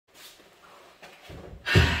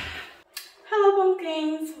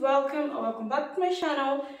welcome or welcome back to my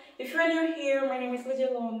channel. If you're new here, my name is Lydia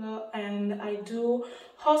Longa and I do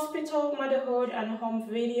hospital, motherhood and home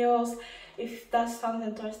videos. If that sounds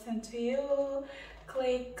interesting to you,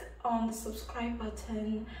 click on the subscribe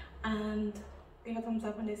button and give a thumbs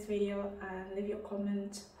up on this video and leave your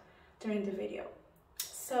comment during the video.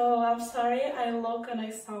 So I'm sorry I look and I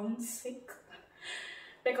sound sick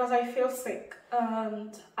because I feel sick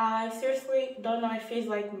and I seriously don't know if it's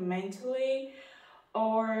like mentally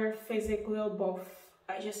or physically or both.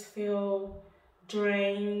 I just feel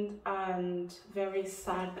drained and very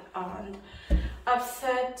sad and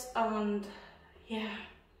upset, and yeah,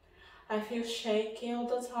 I feel shaky all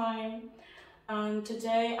the time. And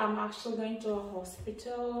today I'm actually going to a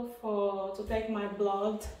hospital to take my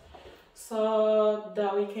blood so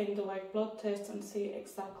that we can do like blood tests and see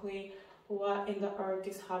exactly what in the earth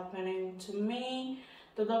is happening to me.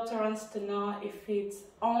 The doctor wants to know if it's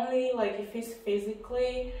only like if it's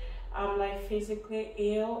physically like physically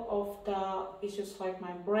ill, of the it's just like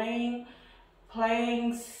my brain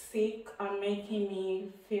playing sick and making me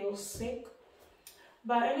feel sick.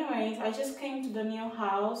 But anyways, I just came to the new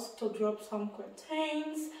house to drop some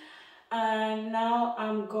curtains and now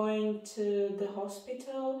I'm going to the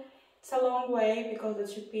hospital. It's a long way because the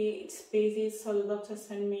GP it's busy, so the doctor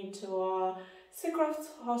sent me to a Seacroft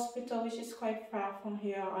hospital, which is quite far from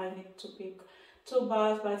here. I need to pick two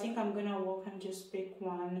bus, but I think I'm gonna walk and just pick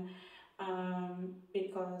one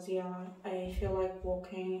because yeah, I feel like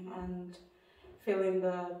walking and feeling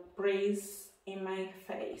the breeze in my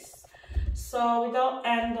face. So without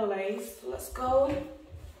any delays, let's go,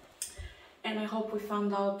 and I hope we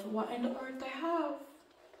found out what in the earth I have.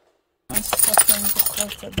 I'm suffering to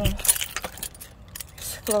close the door.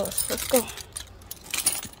 It's closed. Let's go.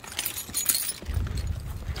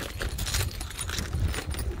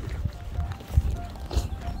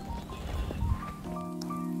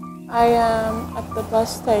 I am at the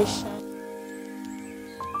bus station,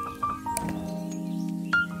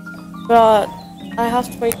 but I have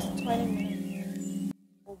to wait 20 minutes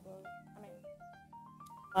over.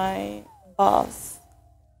 My bus,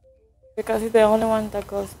 because it's the only one that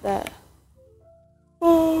goes there.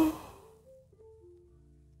 Oh,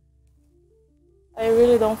 I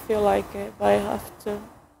really don't feel like it, but I have to.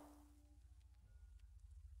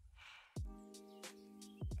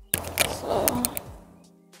 So,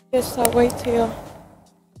 yes, I'll wait here.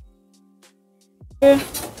 Yeah.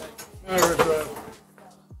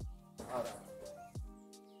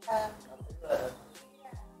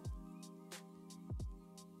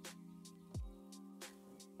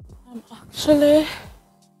 I'm actually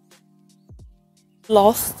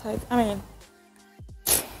lost.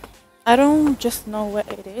 I don't just know where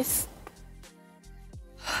it is.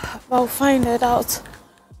 I'll find it out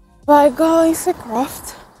by going to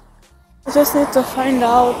Craft. I just need to find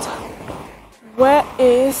out where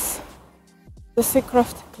is the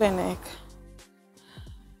Seacroft clinic.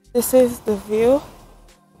 This is the view.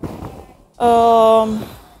 I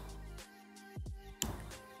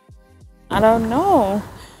don't know.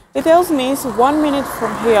 It tells me it's 1 minute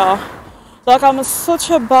from here. Like I'm such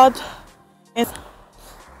a bad.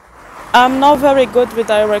 I'm not very good with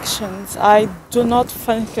directions. I do not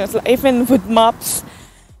function, like, even with maps,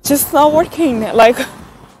 just not working. Like,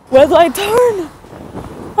 where do I turn?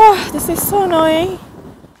 Oh, this is so annoying.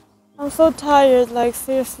 I'm so tired. Like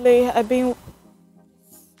seriously,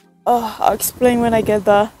 I'll explain when I get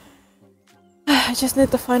there. I just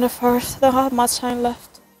need to find it first. I don't have much time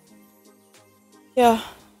left. Yeah.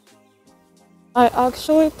 I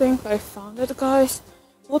actually think I found it, guys.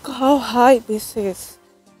 Look how high this is.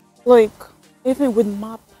 Like, even with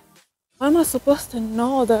map, how am I supposed to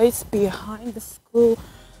know that it's behind the school?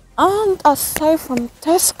 And aside from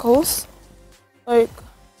Tesco's, like,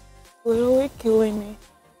 literally killing me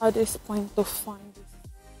at this point to find this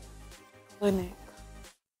clinic.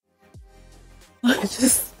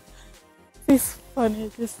 It's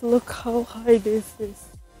funny. Just look how high this is.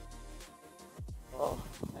 Oh,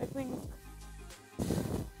 I think.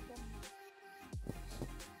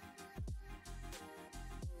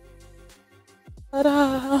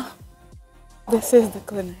 Ta-da! This is the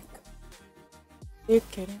clinic. Are you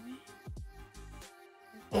kidding me?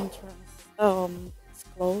 Entrance. It's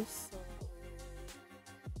closed. So.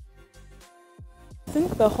 I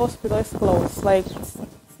think the hospital is closed. Like, it's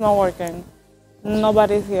not working.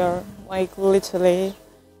 Nobody's here. Like, literally.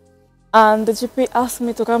 And the GP asked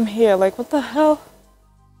me to come here. Like, what the hell?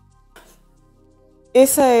 It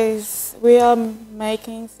says, we are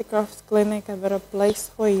making Seacroft Clinic a better place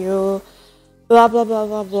for you. Blah, blah, blah,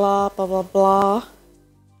 blah, blah, blah, blah,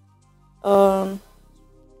 blah.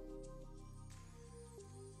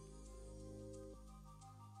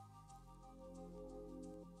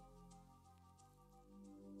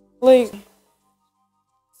 Like,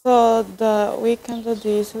 so the weekend of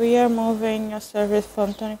this, we are moving a service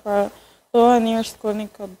from 24 to a nearest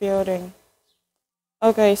clinical building.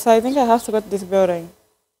 Okay, so I think I have to go to this building.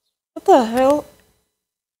 What the hell?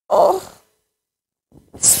 Oh.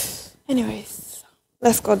 Anyways,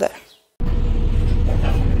 let's go there.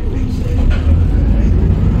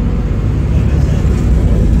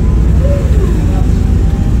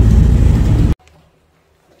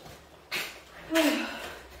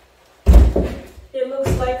 It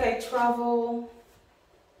looks like I travel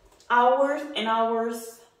hours and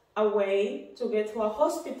hours away to get to a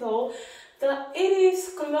hospital that it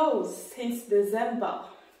is closed since December.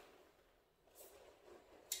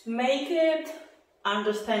 Make it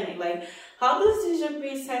understanding, like, how does the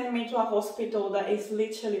GP send me to a hospital that is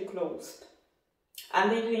literally closed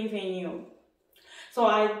and they didn't even knew? So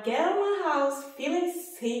I get out of my house feeling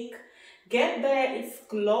sick, get there, it's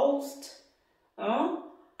closed, and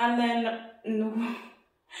then no.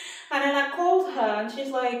 And then I called her and she's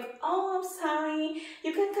like, oh, I'm sorry,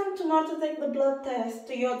 you can come tomorrow to take the blood test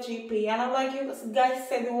to your GP. And I'm like, you guys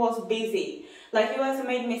said it was busy. Like, you guys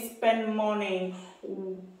made me spend money,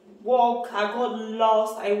 walk, I got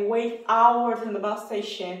lost, I wait hours in the bus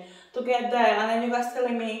station to get there. And then you guys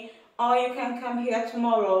telling me, oh, you can come here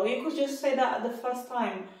tomorrow. You could just say that the first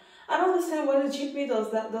time. I don't understand why the GP does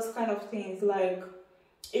those kind of things. Like,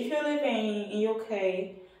 if you live in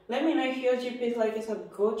UK, let me know if your GP is like, it's a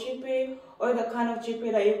good GP or the kind of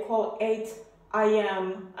GP that you call 8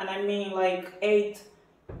 AM, and I mean like 800,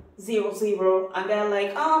 and they're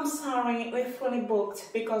like, oh, I'm sorry, we're fully booked,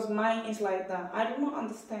 because mine is like that. I do not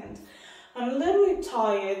understand. I'm literally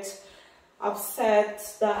tired,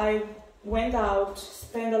 upset that I went out,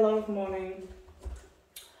 spent a lot of money,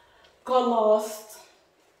 got lost.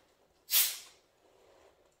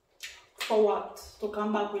 For what? To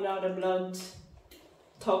come back without the blood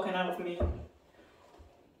talking out of me.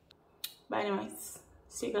 But anyways,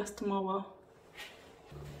 see you guys tomorrow.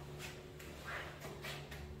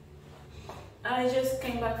 I just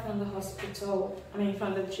came back from the hospital,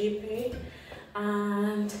 from the GP,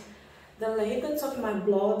 and the lady that took my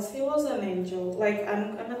blood, she was an angel. Like,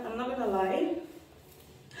 I'm not gonna lie.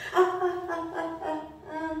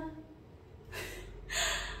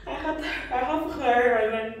 I have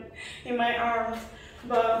her in my arms,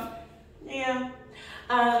 but yeah.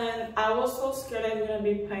 And I was so scared it was gonna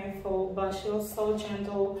be painful, but she was so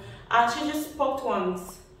gentle. And she just poked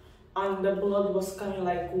once, and the blood was coming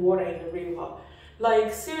like water in the river.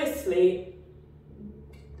 Like, seriously.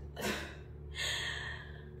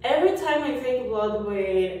 Every time I take blood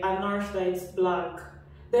with a nurse that is black,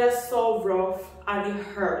 they're so rough and it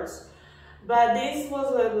hurts. But this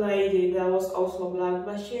was a lady that was also black,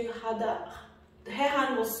 but she had her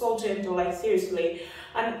hand was so gentle, like, seriously.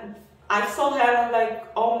 And I saw her and like,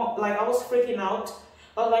 almost, like, I was freaking out.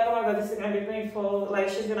 I was like, oh my god, this is gonna be painful. Like,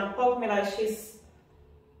 she's gonna poke me, like, she's,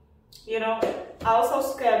 I was so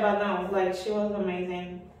scared, but no, like, she was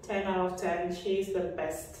amazing. 10 out of 10. She's the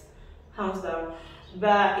best, hands down.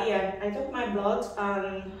 But yeah, I took my blood,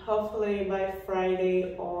 and hopefully by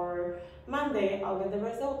Friday or Monday I'll get the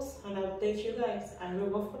results and I'll update you guys, and we'll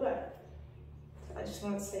go for that. So I just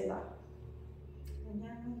want to say that.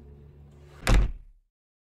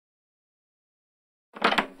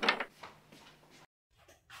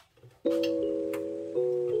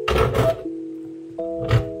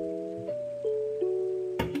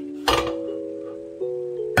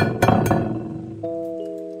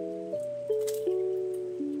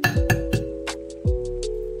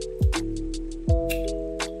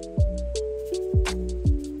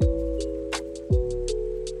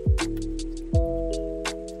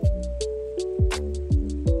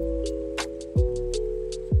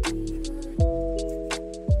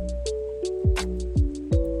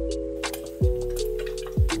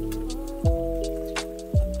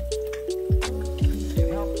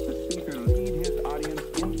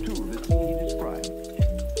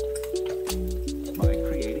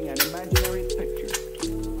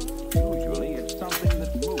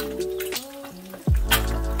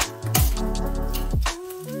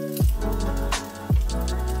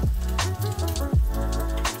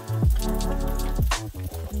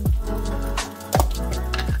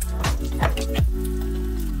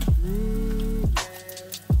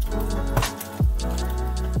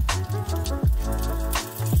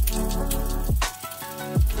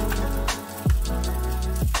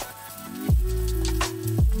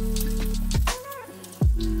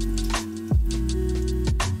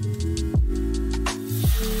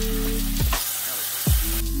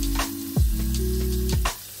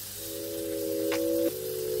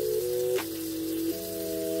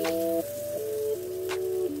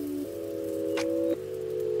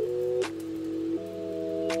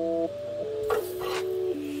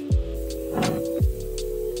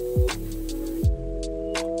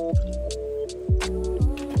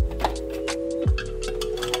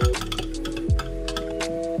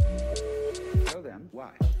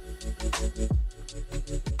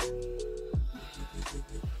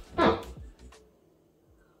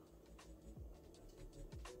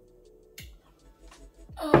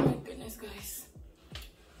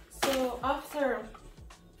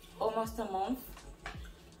 almost a month.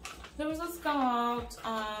 The results come out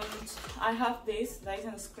and I have this that is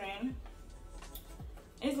on the screen.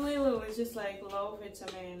 It's literally just like low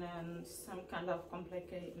vitamin and some kind of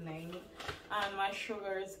complicated name, and my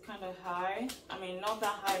sugar is kind of high. I mean, not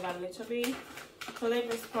that high, but a little bit. So they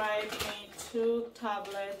prescribed me 2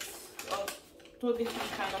 tablets, or 2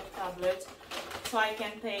 different kind of tablets, so I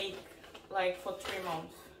can take like for 3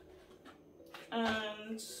 months.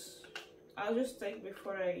 And I'll just take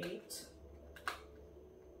before I eat,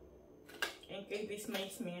 in case this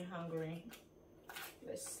makes me hungry.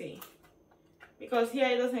 Let's see. Because here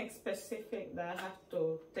it doesn't specific that I have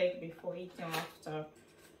to take before eating or after.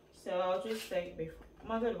 So I'll just take before.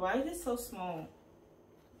 Mother, why is it so small?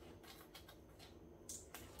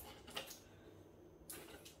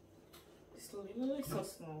 It's literally so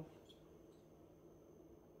small.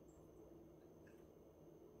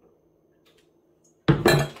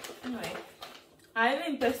 Anyway, I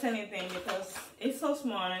didn't taste anything because it's so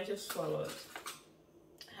small and I just swallowed.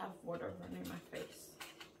 I have water running my face.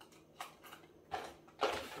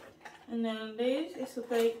 And then this is to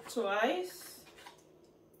take twice,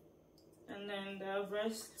 and then the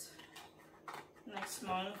rest next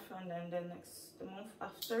month, and then the month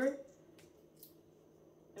after.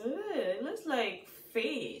 Ooh, it looks like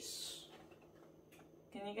fish.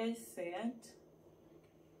 Can you guys see it?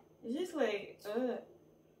 It's just like,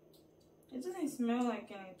 it doesn't smell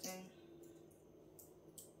like anything.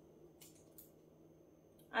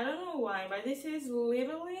 I don't know why, but this is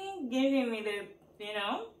literally giving me the, you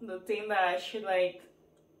know, the thing that I should like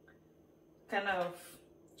kind of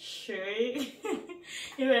chew it.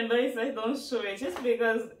 Even though it says don't chew it, just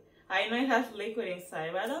because I know it has liquid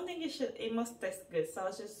inside, but I don't think it must taste good, so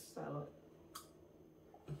I'll just swallow it.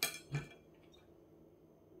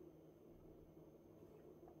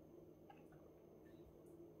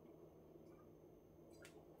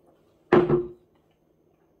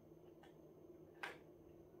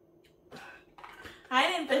 I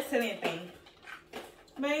didn't taste anything.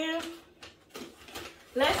 But yeah,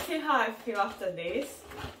 let's see how I feel after this,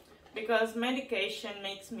 because medication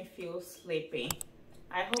makes me feel sleepy.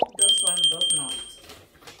 I hope this one does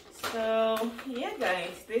not. So yeah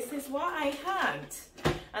guys, this is what I had.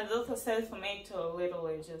 And the doctor said for me to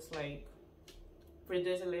literally just like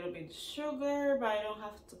reduce a little bit of sugar, but I don't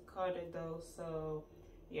have to cut it though, so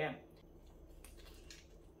yeah.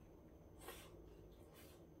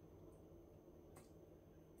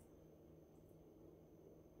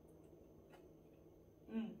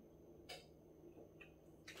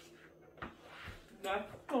 That's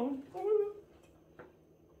so good.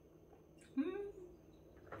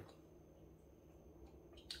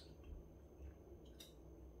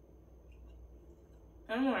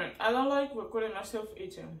 Anyway, I don't like recording myself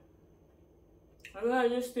eating. I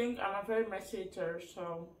just think I'm a very messy eater,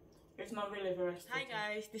 so it's not really very aesthetic.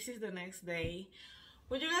 Hi guys, this is the next day.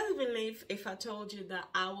 Would you guys believe if I told you that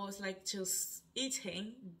I was like just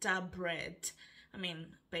eating that bread, I mean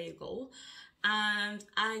bagel, and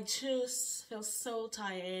I just felt so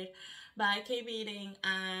tired, but I kept eating,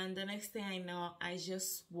 and the next thing I know, I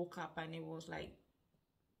just woke up and it was like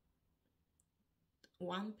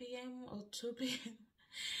 1 p.m. or 2 p.m.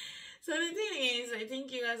 So the thing is, I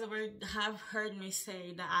think you guys have heard me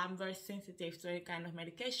say that I'm very sensitive to any kind of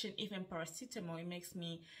medication. Even paracetamol, it makes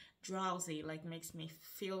me drowsy, like makes me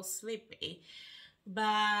feel sleepy.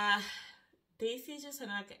 But this is just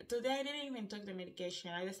today I didn't even take the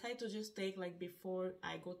medication. I decided to just take like before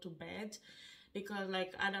I go to bed, because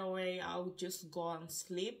like other way I'll just go and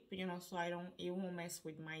sleep, you know, so it won't mess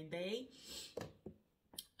with my day.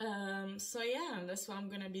 So yeah, that's what I'm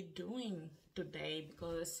gonna be doing today,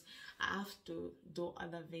 because I have to do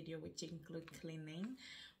other video which include cleaning.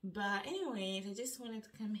 But anyways, I just wanted to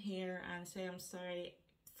come here and say I'm sorry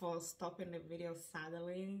for stopping the video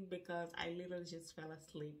suddenly, because I literally just fell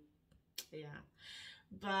asleep. Yeah,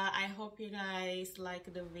 but I hope you guys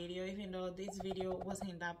like the video, even though this video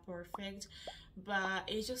wasn't that perfect, but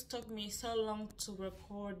it just took me so long to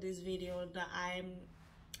record this video that I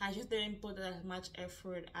just didn't put as much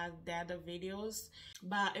effort as the other videos.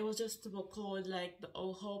 But it was just to record like the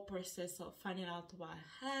whole process of finding out what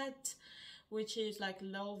I had, which is like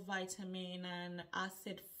low vitamin and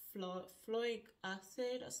folic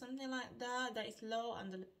acid or something like that is low,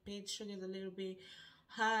 and the blood sugar is a little bit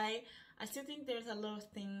high. I still think there's a lot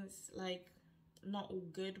of things like not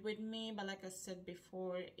good with me, but like I said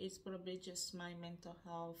before, it's probably just my mental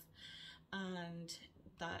health, and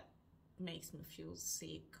that makes me feel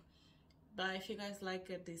sick. But if you guys like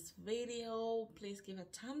this video, please give a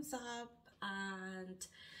thumbs up and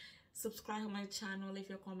subscribe to my channel, leave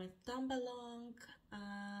your comment down below,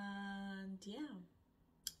 and yeah,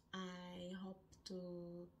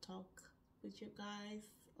 to talk with you guys.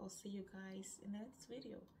 I'll see you guys in the next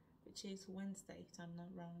video, which is Wednesday, if I'm not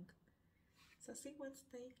wrong. So see you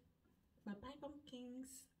Wednesday. Bye bye,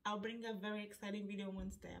 pumpkins. I'll bring a very exciting video on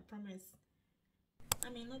Wednesday, I promise. I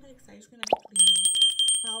mean, not that excited, it's gonna be clean,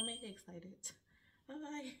 but I'll make it excited. Bye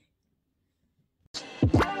bye.